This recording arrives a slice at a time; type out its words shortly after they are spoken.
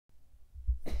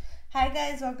Hi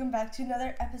guys, welcome back to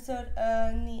another episode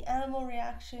on the animal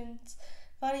reactions,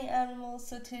 funny animals.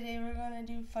 So today we're going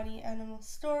to do funny animal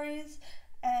stories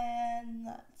and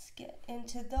let's get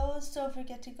into those. Don't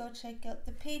forget to go check out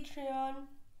the Patreon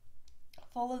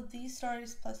full of these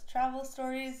stories plus travel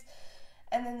stories,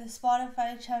 and then the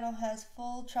Spotify channel has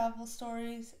full travel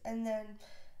stories, and then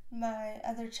my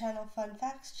other channel, Fun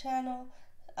Facts channel,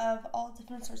 of all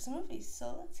different sorts of movies.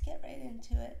 So let's get right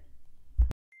into it.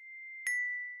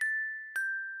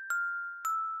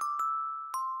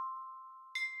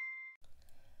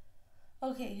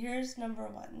 Okay, here's number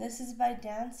one. This is by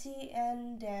Dancy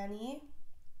and Danny.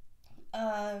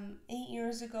 8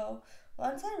 years ago,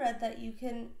 once I read that you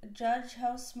can judge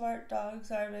how smart dogs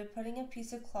are by putting a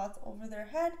piece of cloth over their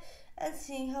head and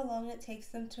seeing how long it takes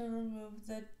them to remove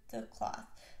the cloth.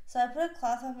 So I put a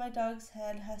cloth on my dog's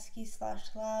head,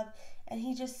 husky/lab, and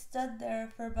he just stood there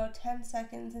for about 10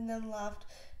 seconds and then laughed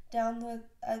down with,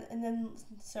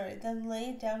 then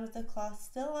laid down with the cloth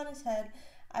still on his head.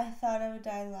 I thought I would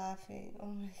die laughing. Oh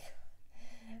my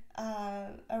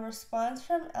god. A response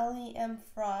from Ellie M.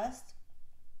 Frost.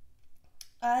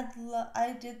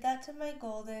 I did that to my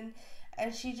golden,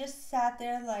 and she just sat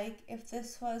there like, if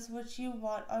this was what you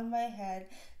want on my head,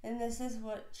 then this is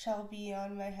what shall be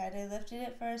on my head. I lifted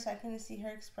it for a second to see her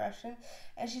expression,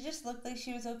 and she just looked like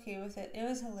she was okay with it. It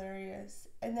was hilarious.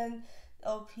 And then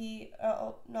Derp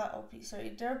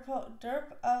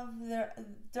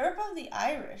of the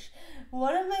Irish.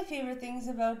 One of my favorite things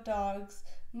about dogs.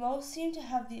 Most seem to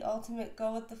have the ultimate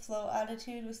go with the flow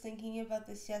attitude. Was thinking about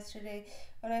this yesterday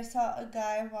when I saw a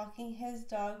guy walking his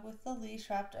dog with the leash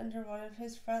wrapped under one of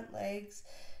his front legs.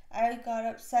 I got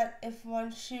upset if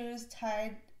one shoe is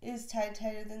tied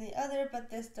tighter than the other,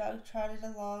 but this dog trotted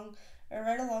along or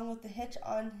right along with the hitch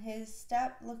on his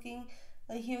step, looking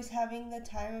like he was having the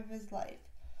time of his life.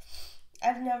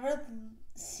 I've never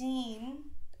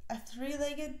seen a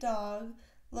three-legged dog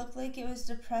look like it was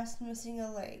depressed, missing a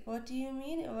leg. What do you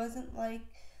mean? It wasn't like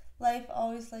life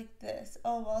always like this.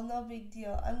 Oh well, no big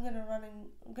deal. I'm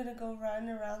gonna go run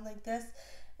around like this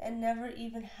and never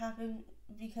even happen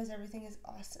because everything is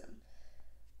awesome.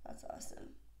 That's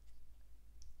awesome.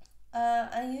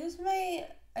 I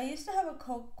used to have a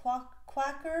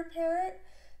quacker parrot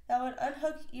that would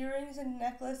unhook earrings and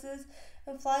necklaces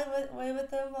and fly away with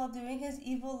them while doing his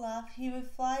evil laugh. He would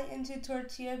fly into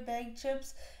tortilla bag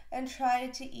chips and try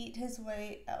to eat his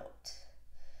way out.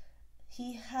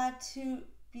 He had to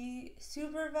be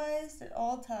supervised at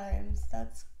all times.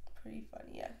 That's pretty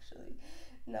funny, actually.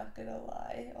 Not gonna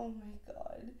lie. Oh my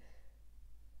god.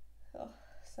 Oh,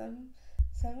 some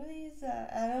of these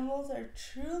animals are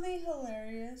truly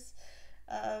hilarious.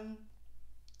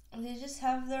 They just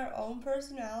have their own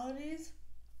personalities,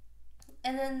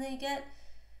 and then they get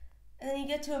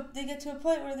to a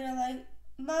point where they're like,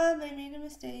 "Mom, I made a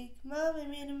mistake. Mom, I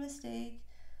made a mistake."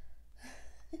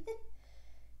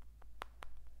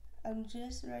 I'm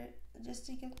just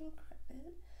to give them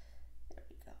credit. There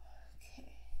we go.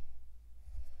 Okay.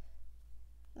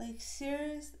 Like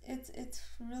serious, it's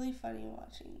really funny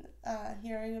watching,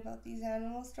 hearing about these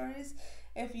animal stories.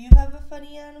 If you have a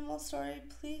funny animal story,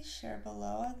 please share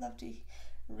below. I'd love to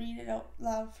read it out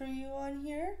loud for you on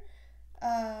here.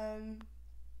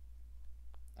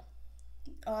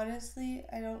 Honestly,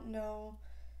 I don't know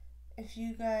if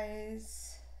you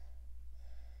guys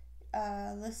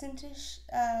listen to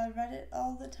Reddit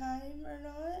all the time or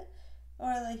not,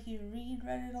 or like you read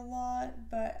Reddit a lot,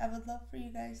 but I would love for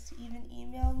you guys to even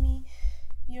email me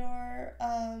your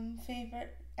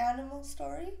favorite animal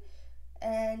story.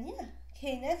 And yeah.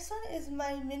 Okay, next one is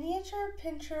my miniature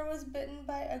pinscher was bitten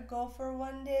by a gopher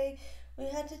one day. We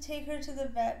had to take her to the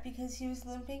vet because he was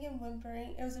limping and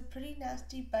whimpering. It was a pretty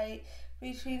nasty bite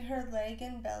between her leg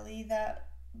and belly, that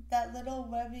little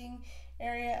webbing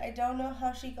area. I don't know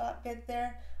how she got bit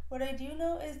there. What I do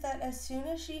know is that as soon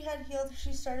as she had healed,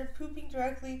 she started pooping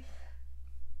directly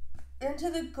into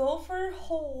the gopher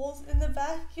holes in the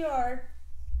backyard.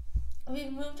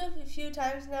 We've moved up a few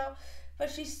times now, but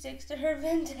she sticks to her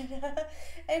vendetta.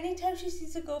 Anytime she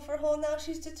sees a gopher hole now,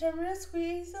 she's determined to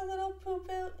squeeze a little poop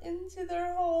out into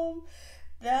their home.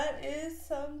 That is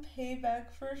some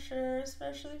payback for sure,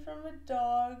 especially from a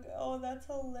dog. Oh, that's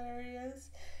hilarious.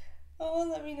 Oh,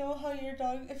 let me know how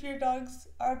if your dogs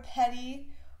are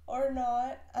petty or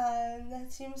not. That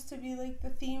seems to be like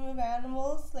the theme of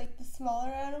animals, like the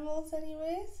smaller animals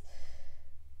anyways.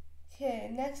 Okay,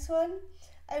 next one.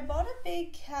 I bought a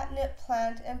big catnip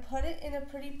plant and put it in a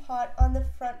pretty pot on the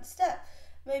front step.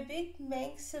 My big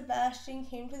Manx Sebastian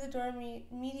came to the door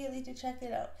immediately to check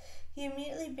it out. He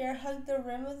immediately bear hugged the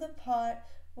rim of the pot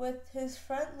with his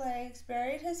front legs,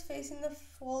 buried his face in the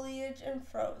foliage, and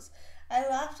froze. I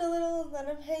laughed a little and let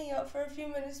him hang out for a few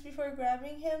minutes before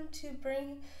grabbing him to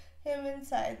bring him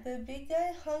inside. The big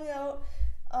guy hung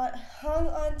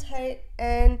on tight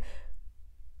and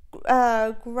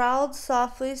growled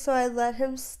softly, so I let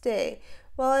him stay.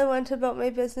 While I went about my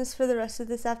business for the rest of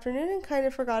this afternoon and kind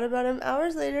of forgot about him.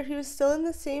 Hours later, he was still in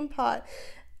the same pot.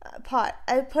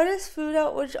 I put his food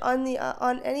out, which on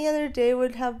any other day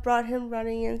would have brought him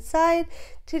running inside.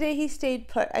 Today he stayed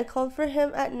put. I called for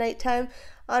him at nighttime.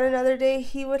 On another day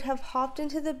he would have hopped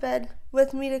into the bed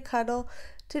with me to cuddle.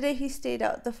 Today he stayed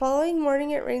out. The following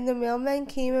morning it rained. The mailman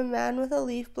came. A man with a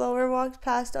leaf blower walked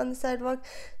past on the sidewalk.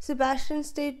 Sebastian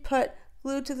stayed put,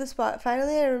 glued to the spot.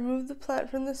 Finally I removed the plant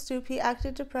from the stoop. He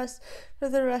acted depressed for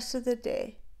the rest of the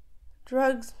day.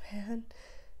 Drugs, man.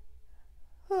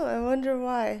 Oh, I wonder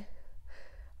why.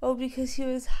 Oh, because he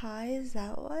was high? Is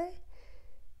that why?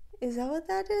 Is that what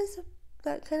that is?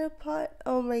 That kind of pot?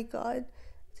 Oh my god.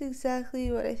 That's exactly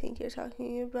what I think you're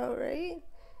talking about, right?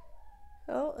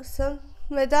 Oh,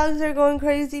 my dogs are going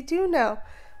crazy too now.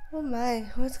 Oh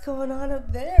my, what's going on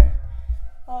up there?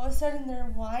 All of a sudden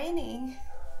they're whining.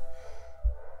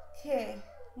 Okay,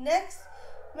 next,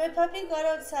 my puppy got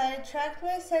outside, tracked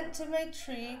my scent to my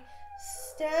tree,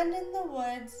 stand in the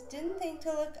woods, didn't think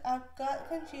to look up, got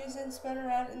confused and spun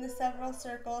around in the several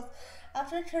circles.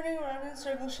 After turning around in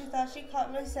circles, she thought she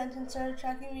caught my scent and started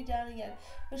tracking me down again.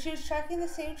 But she was tracking the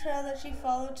same trail that she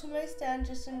followed to my stand,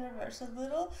 just in reverse. A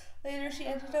little later, she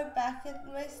ended up back at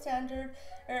my stand.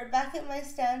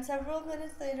 Several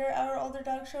minutes later, our older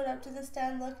dog showed up to the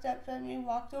stand, looked up at me,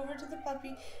 walked over to the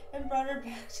puppy, and brought her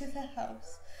back to the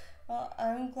house. Well,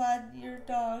 I'm glad your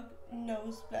dog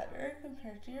knows better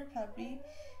compared to your puppy,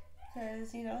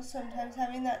 because, sometimes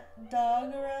having that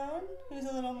dog around who's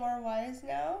a little more wise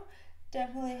now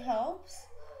definitely helps,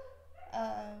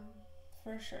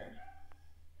 for sure.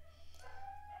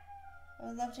 I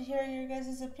would love to hear your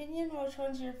guys' opinion. Which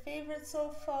one's your favorite so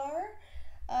far?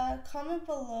 Comment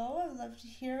below. I would love to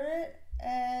hear it.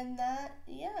 And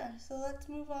so let's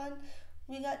move on.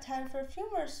 We got time for a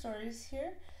few more stories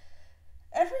here.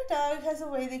 Every dog has a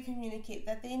way they communicate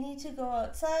that they need to go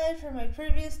outside. For my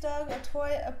previous dog, a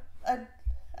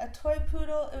toy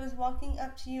poodle, it was walking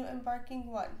up to you and barking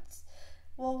once.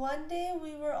 Well, one day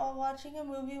we were all watching a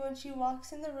movie. When she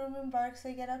walks in the room and barks,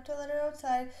 I get up to let her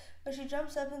outside, but she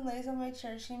jumps up and lays on my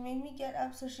chair. She made me get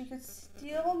up so she could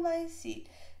steal my seat.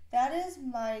 That is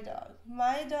my dog.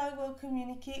 My dog will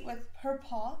communicate with her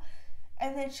paw,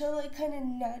 and then she'll kind of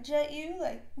nudge at you,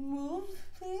 move,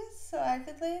 please, so I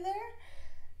could lay there.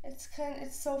 It's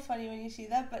so funny when you see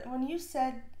that. But when you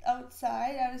said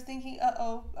outside, I was thinking,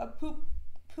 a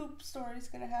poop story's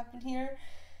gonna happen here.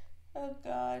 Oh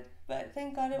god, but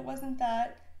thank god it wasn't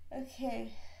that.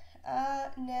 Okay,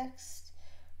 next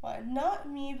one. Not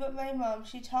me, but my mom.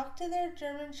 She talked to their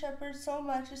German Shepherd so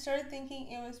much, I started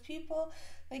thinking it was people.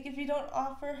 If you don't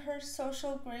offer her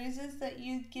social grazes that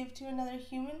you'd give to another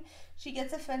human, she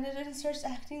gets offended and starts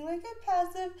acting like a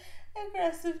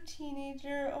passive-aggressive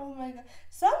teenager. Oh my god.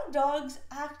 Some dogs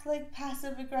act like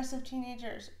passive-aggressive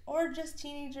teenagers, or just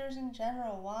teenagers in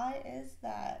general. Why is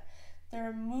that?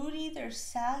 They're moody, they're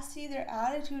sassy, their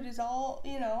attitude is all,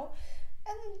 and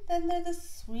then they're the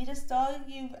sweetest dog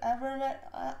you've ever met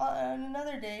on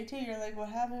another day, too. You're like, what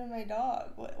happened to my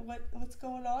dog? What's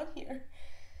going on here?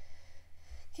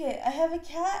 Okay, I have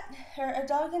a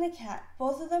dog and a cat.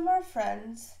 Both of them are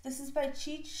friends. This is by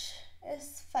Cheech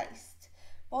S. Feist.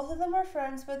 Both of them are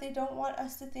friends, but they don't want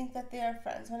us to think that they are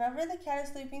friends. Whenever the cat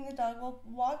is sleeping, the dog will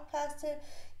walk past him,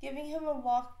 giving him a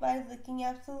walk by, licking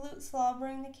absolute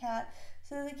slobbering the cat,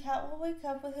 so the cat will wake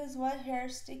up with his wet hair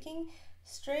sticking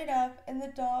straight up, and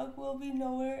the dog will be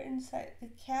nowhere in sight. The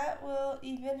cat will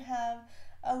even have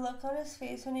a look on his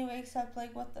face when he wakes up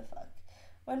like, what the fuck?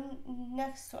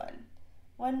 Next one.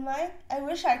 I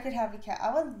wish I could have a cat.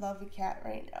 I would love a cat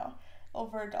right now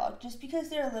over a dog, just because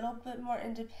they're a little bit more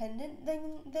independent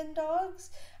than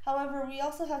dogs. However, we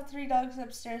also have 3 dogs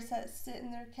upstairs that sit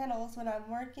in their kennels when I'm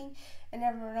working and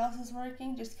everyone else is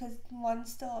working, just because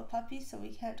one's still a puppy, so we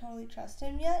can't totally trust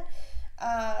him yet,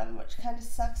 which kind of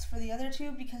sucks for the other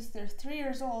 2 because they're 3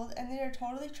 years old and they are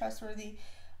totally trustworthy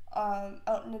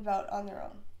out and about on their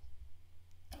own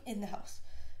in the house.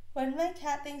 When my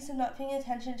cat thinks I'm not paying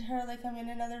attention to her, like I'm in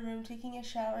another room taking a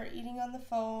shower, eating on the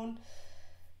phone,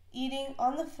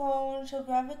 she'll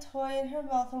grab a toy in her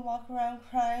mouth and walk around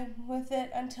crying with it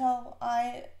until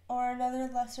I or another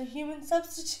lesser human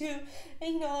substitute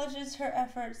acknowledges her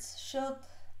efforts. She'll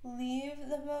leave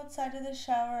them outside of the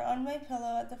shower on my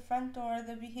pillow at the front door.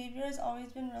 The behavior has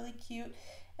always been really cute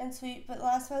and sweet, but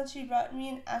last month she brought me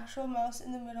an actual mouse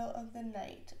in the middle of the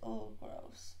night. Oh,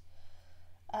 gross.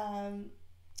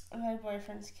 My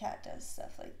boyfriend's cat does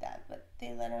stuff like that, but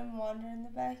they let him wander in the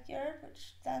backyard,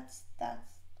 which that's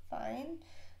fine.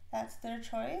 That's their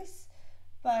choice.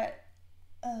 But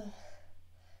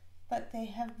they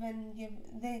have been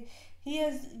he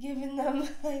has given them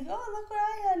like, oh, look what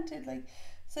I hunted, like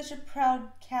such a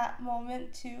proud cat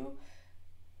moment too.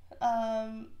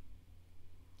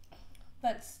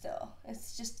 But still,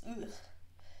 it's just ugh.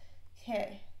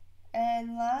 Okay,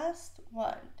 and my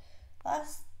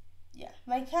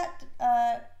cat,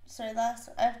 last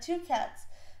one. I have two cats,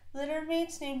 litter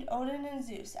mates named Odin and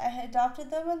Zeus. I had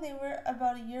adopted them when they were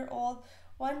about a year old.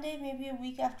 One day, maybe a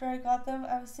week after I got them,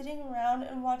 I was sitting around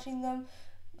and watching them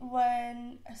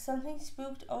when something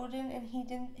spooked Odin, and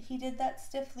he did that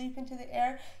stiff leap into the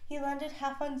air. He landed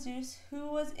half on Zeus, who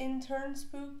was in turn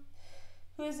spooked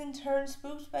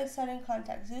by sudden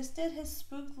contact. Zeus did his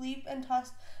spook leap and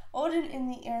tossed Odin in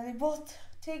the air. They both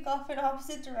take off in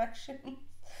opposite directions.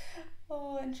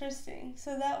 Oh, interesting.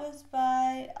 So that was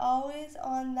by Always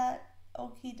on That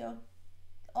Okie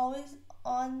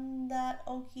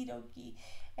Dokie,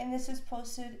 and this was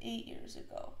posted 8 years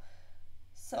ago.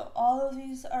 So all of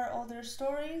these are older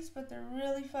stories, but they're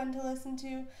really fun to listen to.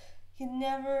 You can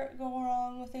never go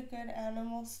wrong with a good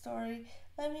animal story.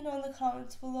 Let me know in the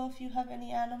comments below if you have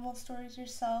any animal stories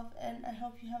yourself, and I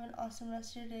hope you have an awesome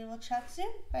rest of your day. We'll chat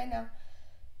soon. Bye now.